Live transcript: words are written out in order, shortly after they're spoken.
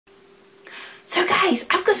So guys,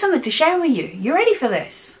 I've got something to share with you. You ready for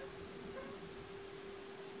this?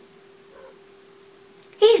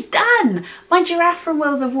 He's done! My giraffe from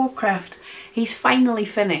World of Warcraft. He's finally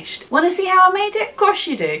finished. Want to see how I made it? Of course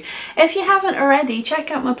you do. If you haven't already,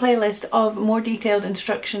 check out my playlist of more detailed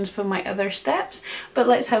instructions for my other steps. But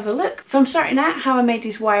let's have a look. From starting out how I made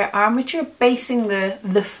his wire armature, basing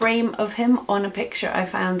the frame of him on a picture I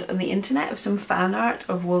found on the internet of some fan art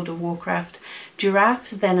of World of Warcraft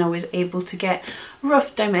giraffes. Then I was able to get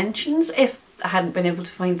rough dimensions. If I hadn't been able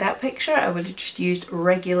to find that picture, I would have just used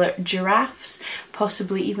regular giraffes,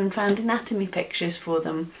 possibly even found anatomy pictures for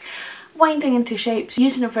them. Winding into shapes,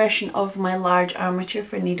 using a version of my large armature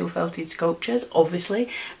for needle felted sculptures. Obviously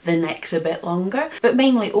the neck's a bit longer, but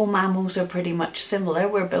mainly all mammals are pretty much similar.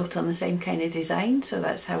 We're built on the same kind of design, so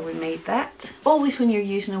that's how we made that. Always when you're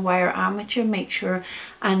using a wire armature, make sure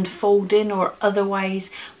and fold in or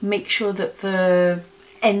otherwise make sure that the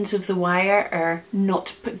ends of the wire are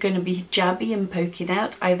not going to be jabby and poking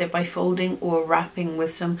out, either by folding or wrapping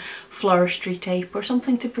with some floristry tape or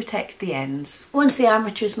something to protect the ends. Once the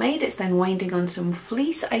armature's made, it's then winding on some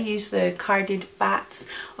fleece. I use the carded bats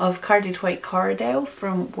of carded white corridale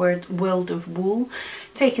from World of Wool,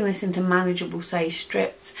 taking this into manageable size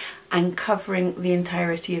strips and covering the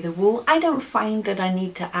entirety of the wool. I don't find that I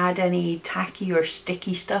need to add any tacky or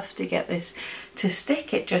sticky stuff to get this to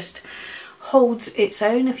stick. It just holds its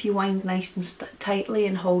own if you wind nice and tightly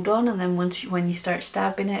and hold on, and then when you start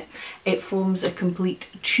stabbing it, it forms a complete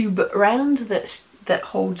tube round that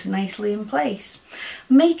holds nicely in place.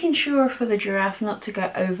 Making sure for the giraffe not to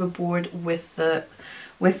go overboard with the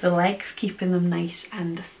legs, keeping them nice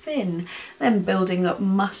and thin, then building up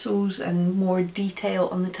muscles and more detail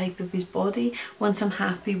on the type of his body. Once I'm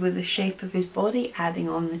happy with the shape of his body, adding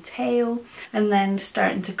on the tail, and then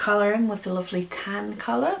starting to colour him with a lovely tan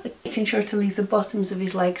colour, making sure to leave the bottoms of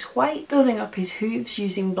his legs white, building up his hooves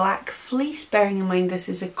using black fleece, bearing in mind this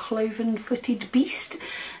is a cloven-footed beast,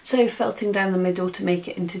 so felting down the middle to make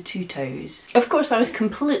it into 2 toes. Of course I was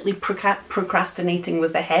completely procrastinating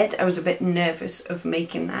with the head. I was a bit nervous of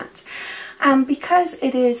making that. And because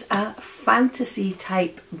it is a fantasy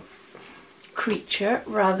type creature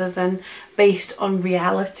rather than based on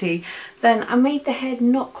reality, then I made the head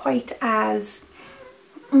not quite as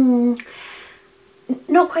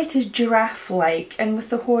giraffe-like, and with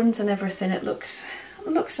the horns and everything it looks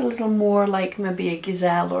a little more like maybe a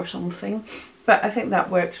gazelle or something. But I think that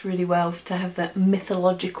works really well to have that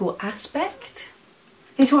mythological aspect.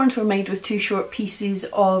 His horns were made with 2 short pieces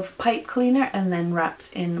of pipe cleaner and then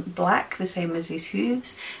wrapped in black, the same as his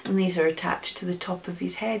hooves, and these are attached to the top of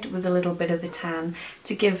his head with a little bit of the tan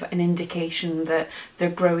to give an indication that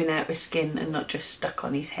they're growing out of skin and not just stuck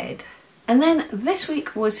on his head. And then this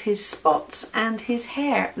week was his spots and his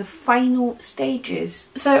hair, the final stages.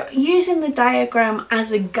 So using the diagram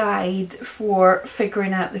as a guide for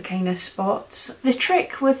figuring out the kind of spots. The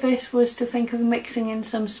trick with this was to think of mixing in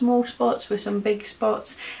some small spots with some big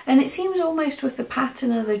spots, and it seems almost with the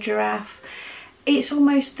pattern of the giraffe, it's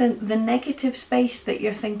almost the negative space that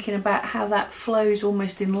you're thinking about how that flows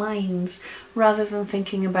almost in lines, rather than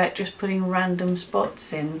thinking about just putting random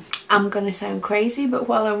spots in. I'm gonna sound crazy, but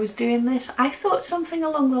while I was doing this, I thought something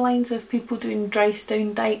along the lines of people doing dry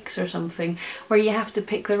stone dikes or something, where you have to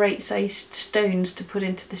pick the right sized stones to put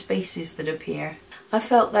into the spaces that appear. I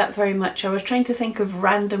felt that very much. I was trying to think of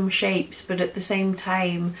random shapes, but at the same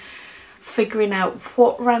time figuring out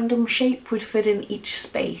what random shape would fit in each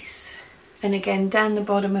space. And again, down the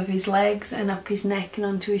bottom of his legs and up his neck and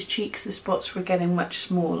onto his cheeks, the spots were getting much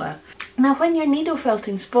smaller. Now when you're needle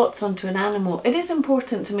felting spots onto an animal, it is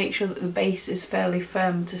important to make sure that the base is fairly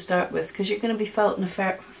firm to start with, because you're going to be felting a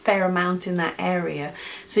fair amount in that area,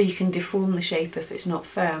 so you can deform the shape if it's not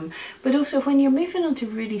firm. But also when you're moving onto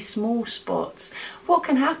really small spots, what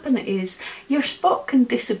can happen is your spot can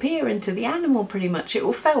disappear into the animal pretty much. It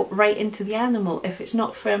will felt right into the animal if it's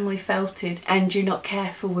not firmly felted and you're not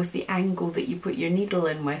careful with the angle that you put your needle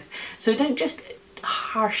in with. So don't just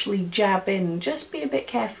harshly jab in, just be a bit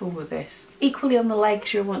careful with this. Equally on the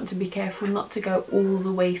legs, you'll want to be careful not to go all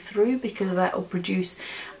the way through, because that will produce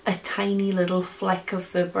a tiny little fleck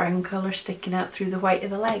of the brown colour sticking out through the white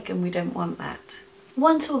of the leg, and we don't want that.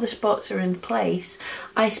 Once all the spots are in place,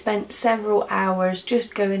 I spent several hours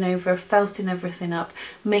just going over, felting everything up,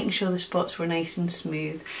 making sure the spots were nice and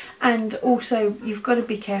smooth. And also you've got to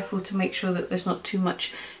be careful to make sure that there's not too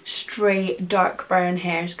much stray dark brown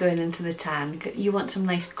hairs going into the tan. You want some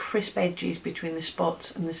nice crisp edges between the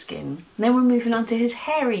spots and the skin. And then we're moving on to his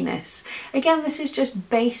hairiness. Again, this is just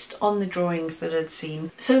based on the drawings that I'd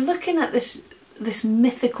seen. So looking at this this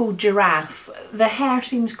mythical giraffe. The hair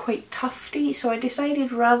seems quite tufty, so I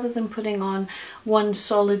decided rather than putting on one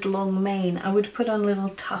solid long mane, I would put on little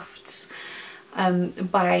tufts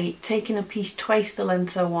by taking a piece twice the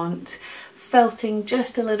length I want, felting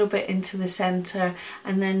just a little bit into the centre,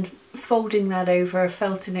 and then folding that over,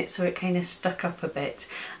 felting it so it kind of stuck up a bit,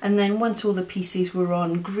 and then once all the pieces were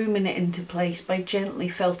on, grooming it into place by gently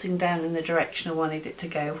felting down in the direction I wanted it to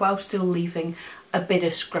go, while still leaving a bit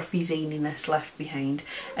of scruffy zaniness left behind.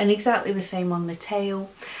 And exactly the same on the tail.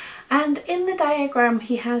 And in the diagram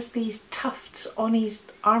he has these tufts on his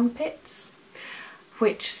armpits,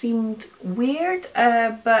 which seemed weird,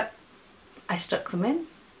 but I stuck them in.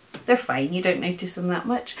 They're fine, you don't notice them that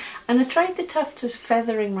much. And I tried the tufts as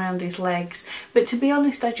feathering round his legs, but to be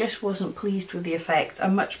honest I just wasn't pleased with the effect. I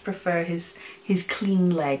much prefer his clean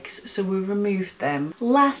legs, so we removed them.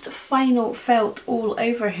 Last final felt all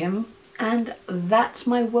over him, and that's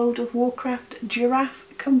my World of Warcraft giraffe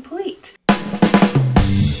complete.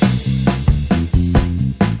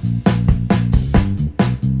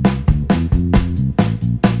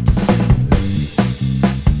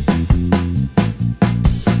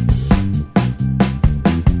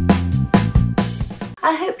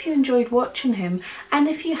 I hope you enjoyed watching him, and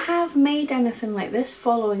if you have made anything like this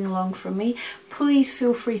following along from me, please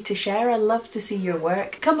feel free to share. I love to see your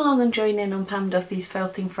work. Come along and join in on Pam Duthie's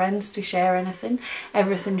Felting Friends to share anything.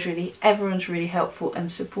 Everyone's really helpful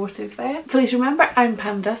and supportive there. Please remember, I'm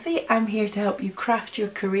Pam Duthie. I'm here to help you craft your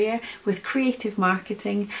career with creative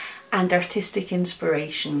marketing and artistic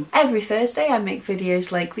inspiration. Every Thursday I make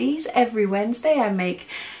videos like these. Every Wednesday I make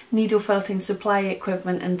needle felting supply,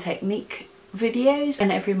 equipment and technique videos,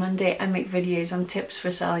 and every Monday I make videos on tips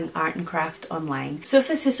for selling art and craft online. So if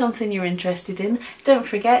this is something you're interested in, don't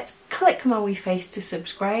forget, click my wee face to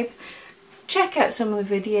subscribe, check out some of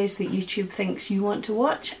the videos that YouTube thinks you want to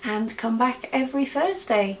watch, and come back every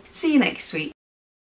Thursday. See you next week.